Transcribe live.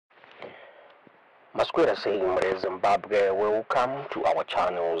Masquerade saying Zimbabwe, welcome to our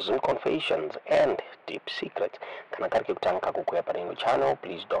channels in confessions and deep secrets. Kana kariki kutanka kukuya parino channel,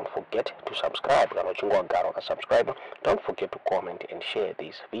 please don't forget to subscribe. Kana chungwa garo ka subscribe. Don't forget to comment and share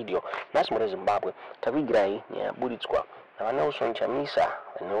this video. Nas Zimbabwe, tavigirai nya buditswa. Na Nelson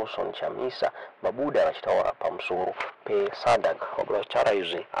Chamisa, babuda vachitaura pamusoro pe Sadc wakachara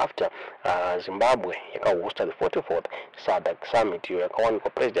izvi after Zimbabwe yakahosta the 44th Sadc summit iyo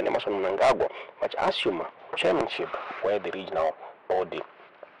yakawanikwa President Emerson Mnangagwa vachiassume chairmanship where the regional body.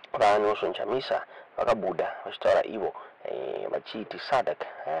 Nelson Chamisa vakabuda vachitaura ivo vachiti Sadc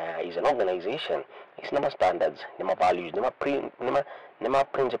is an organization isina standards nema values nema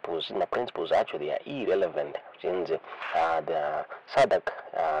principles actually are irrelevant since the Sadc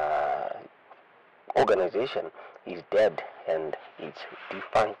organization is dead and it's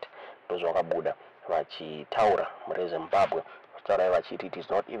defunct. Those wakabuda vachitaura muri Zimbabwe vachitaura vachiti it is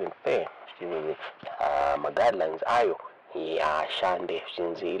not even fair guidelines ayo ashande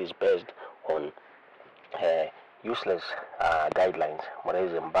since it is based on useless guidelines. Muri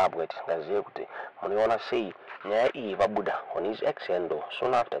Zimbabwe tisingazive kuti muniona sei nyaya iyi vabuda on his ex-endo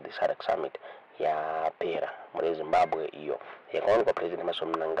soon after the Sadc summit yapera muri Zimbabwe iyo yakawanikwa President Emerson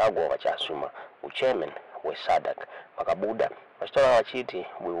Mnangagwa vachiasuma uchairman weSadc. Vakabuda vachitaura vachiti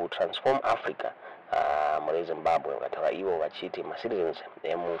we will transform Africa muri Zimbabwe. Vakataura ivo vachiti citizens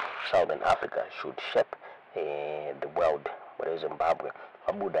emu Southern Africa should shape the world muri Zimbabwe.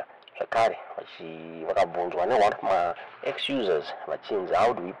 Vabuda zvakare vakabvunzwa one of my ex-users vachinzi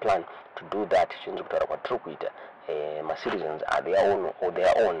how do we plan to do that, chinzi kutaura kwatiri kuita citizens are their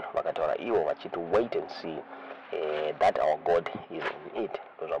own. Vakataura ivo vachiti wait and see that our God is in it.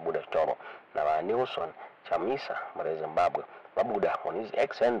 Vabuda zvitauro nava Nelson Chamisa muri Zimbabwe. Vabuda on his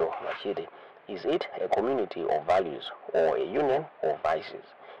ex-endo vachiti is it a community of values or a union of vices?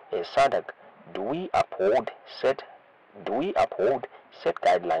 As Sadc, do we uphold set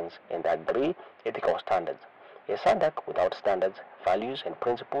guidelines and agree ethical standards? A Sadc without standards, values and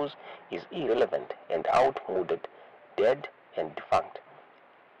principles is irrelevant and outmoded, dead and defunct.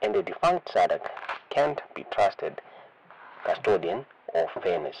 And a defunct Sadc can't be trusted custodian of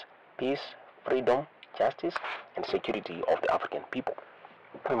fairness, peace, freedom, justice and security of the African people.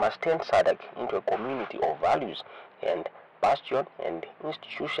 We must turn Sadc into a community of values and bastion and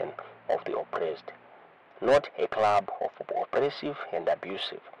institution of the oppressed, not a club of oppressive and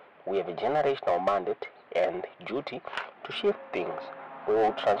abusive. We have a generational mandate and duty to shift things. We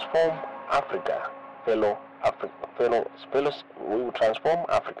will transform Africa, fellow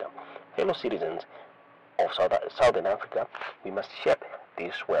citizens of Southern Africa. We must shape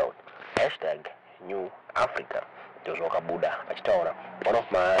this world. #New Africa. Kabuda vachitaura one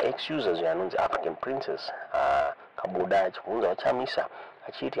of my ex-users anonzi African Princess Kabuda achibvunza Chamisa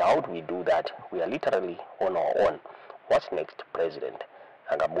achiti how do we do that? We are literally on our own. What's next, President?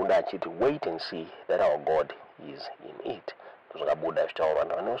 Kabuda achiti wait and see that our God is in it. Kabuda achitaura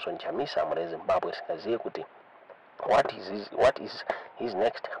na Nelson Chamisa muri Zimbabwe singazive kuti what is his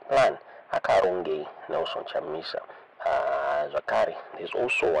next plan. Akarongei Nelson Chamisa. Zakari, there's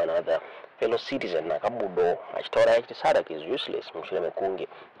also another fellow citizen Nakabudo achitaura achiti Sadc is useless mushure mekunge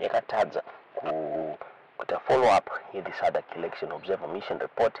yakatadza kuita follow up in the Sadc election observer mission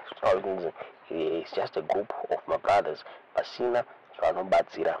report. It's just a group of my brothers pasina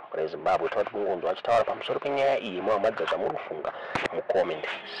zvanobatsira muri Zimbabwe. Toti kungonzwa achitaura pamusoro penyaya iyi muhamadza zvamurufunga mucomment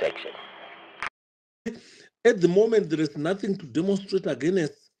section. At the moment there is nothing to demonstrate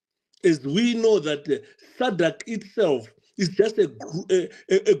against, as we know that Sadc itself is just a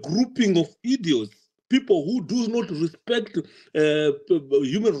grouping of idiots, people who do not respect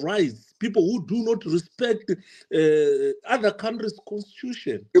human rights, people who do not respect other countries'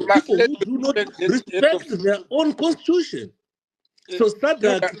 constitution, people who do not respect their own constitution. So Sadc,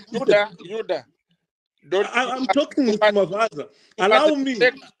 I'm talking with my father. Allow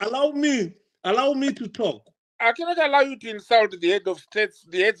me to talk. I cannot allow you to insult the heads of states.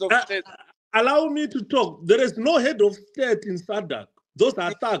 Allow me to talk. There is no head of state in Sadc. Those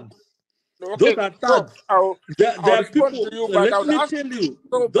are thugs. Okay, those are thugs. They are people. You, let me tell you,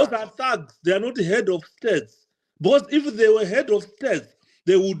 those are thugs. They are not head of states. Because if they were head of states,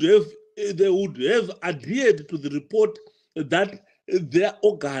 they would have adhered to the report that their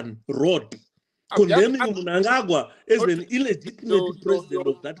organ wrote, condemning Mnangagwa as an illegitimate president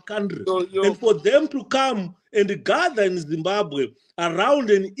of that country. And for them to come and gather in Zimbabwe around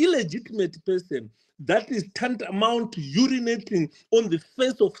an illegitimate person, that is tantamount to urinating on the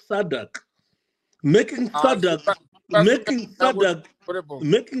face of Sadc, making Sadc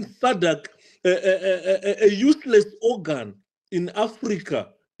a useless organ in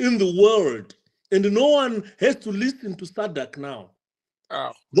Africa, in the world. And no one has to listen to Sadc now.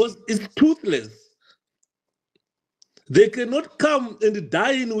 Because it's toothless. They cannot come and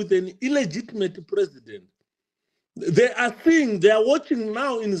dine with an illegitimate president. They are seeing, they are watching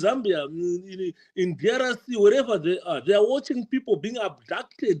now in Zambia, in DRC, wherever they are watching people being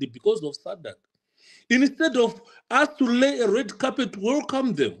abducted because of Sadc. Instead of us to lay a red carpet to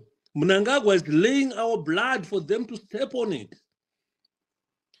welcome them, Mnangagwa is laying our blood for them to step on it.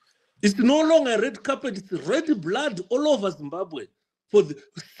 It's no longer a red carpet, it's red blood all over Zimbabwe for the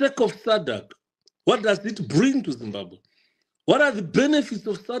sake of Sadc. What does it bring to Zimbabwe? What are the benefits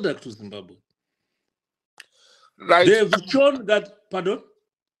of Sadc to Zimbabwe? Right. They have shown that, pardon?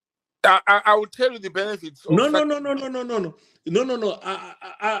 I will tell you the benefits of No.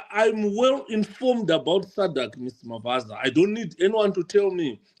 I'm well informed about Sadc, Mr. Mavaza. I don't need anyone to tell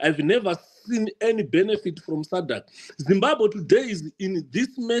me. I've never seen any benefit from Sadc. Zimbabwe today is in this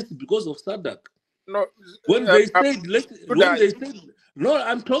mess because of Sadc. No, when they said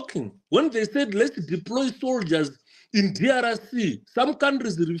I'm talking. When they said let's deploy soldiers in DRC, some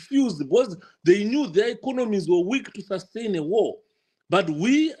countries refused because they knew their economies were weak to sustain a war. But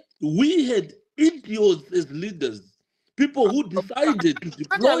we had idiots as leaders, people who decided to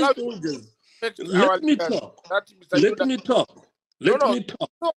deploy soldiers. Let me talk. Let me talk. No,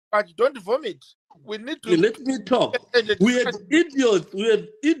 but don't vomit. We need to let me talk. We had idiots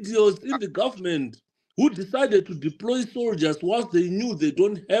in the government who decided to deploy soldiers once they knew they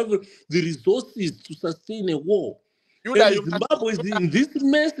don't have the resources to sustain a war. Zimbabwe is in this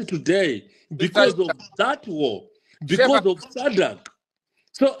mess today because of that war, because of Sadc.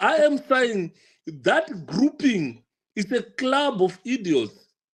 So I am saying that grouping is a club of idiots,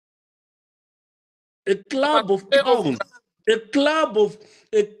 a club of clowns, a club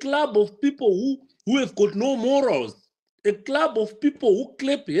of people who have got no morals, a club of people who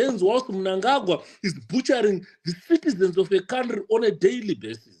clap hands whilst Mnangagwa is butchering the citizens of a country on a daily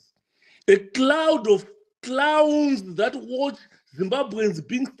basis. A cloud of clowns that watch Zimbabweans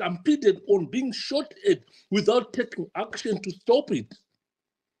being stampeded on, being shot at without taking action to stop it.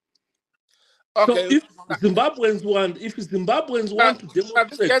 Okay. So if Zimbabweans want to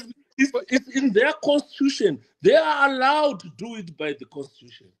demonstrate, it's in their constitution. They are allowed to do it by the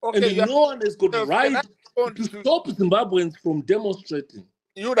constitution. Okay, and no one has got the right to stop Zimbabweans from demonstrating.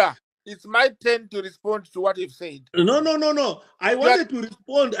 Yuda, it's my turn to respond to what you've said. No. I wanted to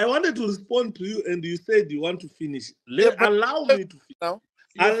respond to you, and you said you want to finish. Allow me to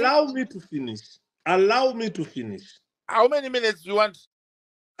finish. How many minutes do you want?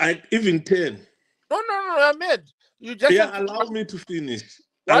 Even 10. No, Ahmed. You just allow me to finish.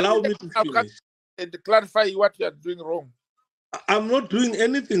 Allow me to finish. And clarify what you are doing wrong. I'm not doing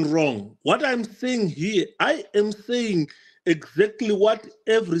anything wrong. What I'm saying here, I am saying exactly what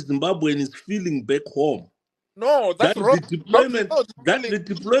every Zimbabwean is feeling back home. No, that's wrong. The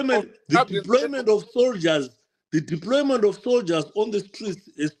deployment of soldiers on the streets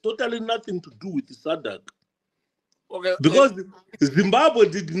is totally nothing to do with Sadc. Okay. Because Zimbabwe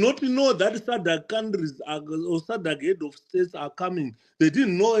did not know that Sadc countries or Sadc head of states are coming. They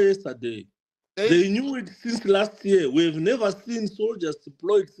didn't know yesterday. They knew it since last year. We have never seen soldiers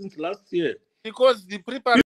deployed since last year. Because the preparation